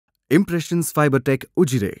Impressions Fibertech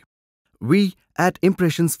Ujire. We at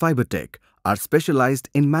Impressions Fibertech are specialized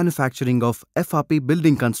in manufacturing of FRP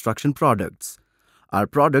building construction products. Our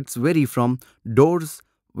products vary from doors,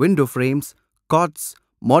 window frames, cots,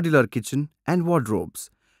 modular kitchen and wardrobes,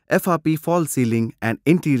 FRP fall ceiling and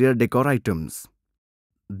interior decor items.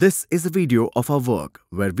 This is a video of our work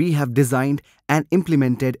where we have designed and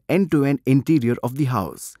implemented end-to-end interior of the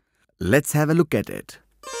house. Let's have a look at it.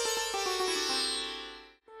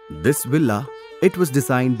 This villa, it was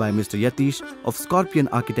designed by Mr. Yatish of Scorpion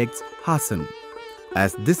Architects, Hassan.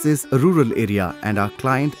 As this is a rural area and our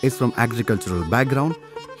client is from agricultural background,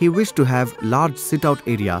 he wished to have large sit-out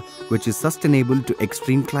area which is sustainable to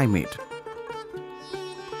extreme climate.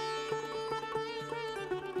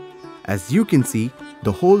 As you can see,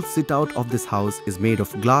 the whole sit-out of this house is made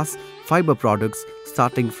of glass fiber products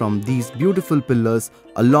starting from these beautiful pillars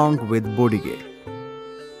along with bodige.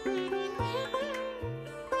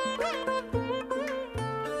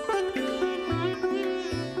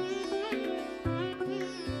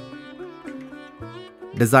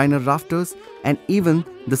 Designer rafters and even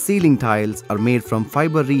the ceiling tiles are made from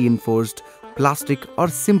fiber-reinforced plastic or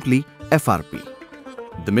simply FRP.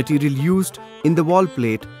 The material used in the wall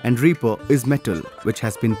plate and reaper is metal which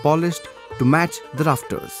has been polished to match the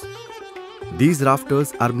rafters. These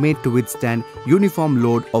rafters are made to withstand uniform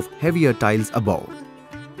load of heavier tiles above.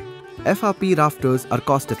 FRP rafters are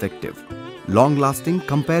cost-effective, long-lasting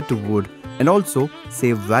compared to wood and also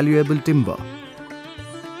save valuable timber.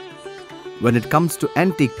 When it comes to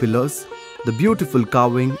antique pillars, the beautiful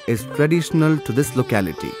carving is traditional to this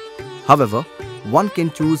locality. However, one can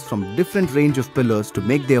choose from different range of pillars to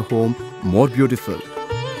make their home more beautiful.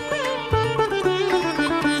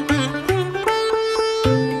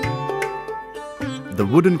 The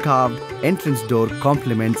wooden carved entrance door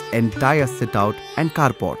complements entire sit-out and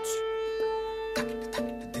carporch.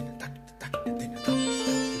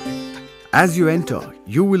 As you enter,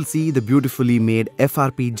 you will see the beautifully made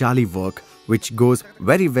FRP jali work which goes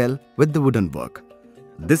very well with the wooden work.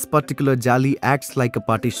 This particular jali acts like a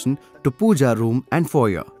partition to puja room and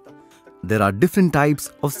foyer. There are different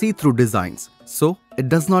types of see-through designs, so it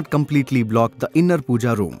does not completely block the inner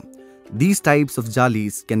puja room. These types of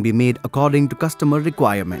jalis can be made according to customer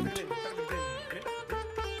requirement.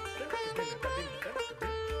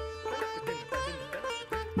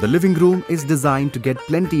 The living room is designed to get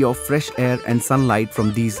plenty of fresh air and sunlight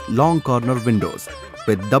from these long corner windows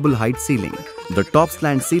with double height ceiling. The top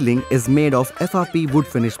slant ceiling is made of FRP wood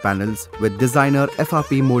finish panels with designer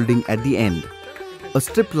FRP molding at the end. A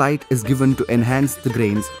strip light is given to enhance the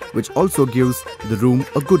grains which also gives the room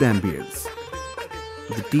a good ambience.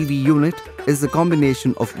 The TV unit is a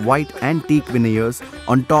combination of white antique veneers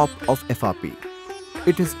on top of FRP.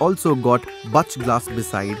 It has also got butch glass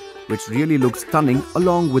beside which really looks stunning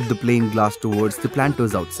along with the plain glass towards the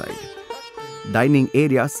planters outside. Dining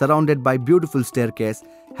area surrounded by beautiful staircase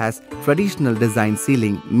has traditional design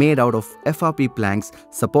ceiling made out of FRP planks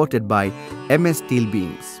supported by MS steel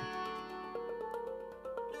beams.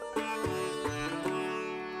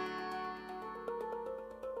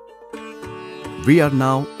 We are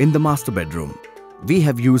now in the master bedroom. We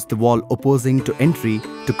have used the wall opposing to entry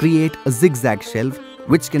to create a zigzag shelf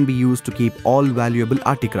which can be used to keep all valuable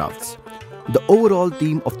articrafts. The overall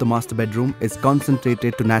theme of the master bedroom is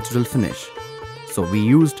concentrated to natural finish. So we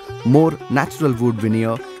used more natural wood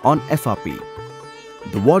veneer on FRP.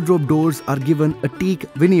 The wardrobe doors are given a teak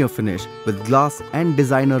veneer finish with glass and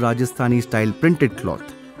designer Rajasthani style printed cloth.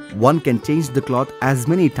 One can change the cloth as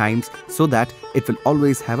many times so that it will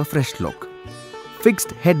always have a fresh look.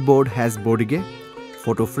 Fixed headboard has bodige,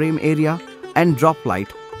 photo frame area and drop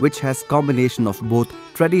light which has combination of both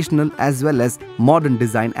traditional as well as modern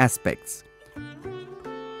design aspects.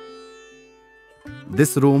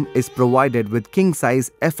 This room is provided with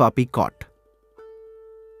king-size FRP cot.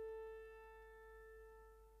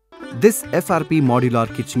 This FRP modular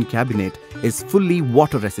kitchen cabinet is fully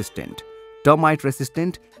water resistant, termite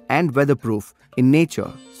resistant and weatherproof in nature.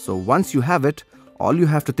 So once you have it, all you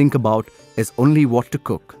have to think about is only what to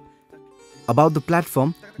cook. Above the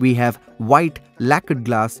platform, we have white lacquered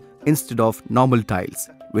glass instead of normal tiles,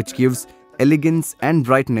 which gives elegance and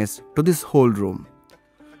brightness to this whole room.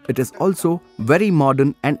 It is also very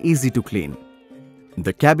modern and easy to clean.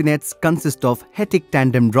 The cabinets consist of Hetic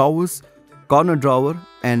tandem drawers, corner drawer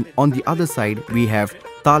and on the other side we have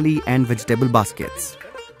thali and vegetable baskets.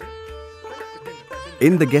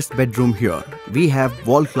 In the guest bedroom here, we have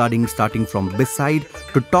wall cladding starting from beside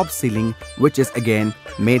to top ceiling which is again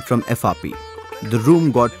made from FRP. The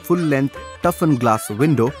room got full-length toughened glass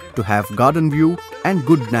window to have garden view and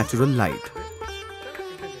good natural light.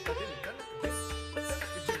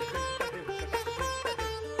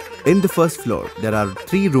 In the first floor, there are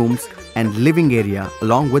 3 rooms and living area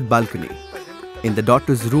along with balcony. In the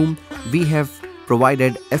daughter's room, we have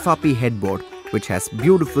provided FRP headboard which has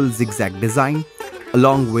beautiful zigzag design.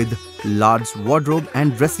 Along with large wardrobe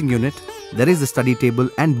and dressing unit, there is a study table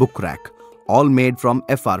and book rack, all made from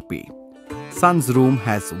FRP. Son's room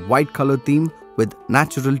has white color theme with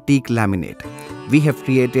natural teak laminate. We have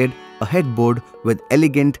created a headboard with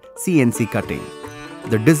elegant CNC cutting.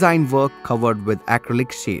 The design work covered with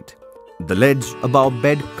acrylic shade. The ledge above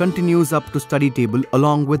bed continues up to study table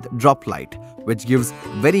along with drop light, which gives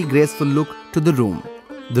very graceful look to the room.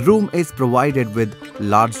 The room is provided with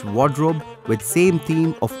large wardrobe with same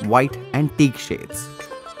theme of white and teak shades.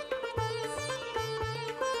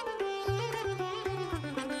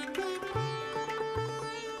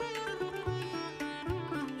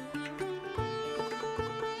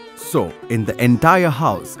 So, in the entire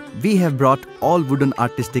house, we have brought all wooden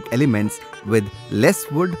artistic elements with less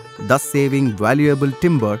wood, thus saving valuable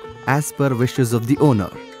timber as per wishes of the owner.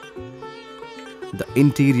 The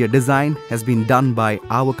interior design has been done by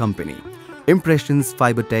our company, Impressions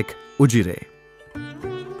Fibertech, Ujire.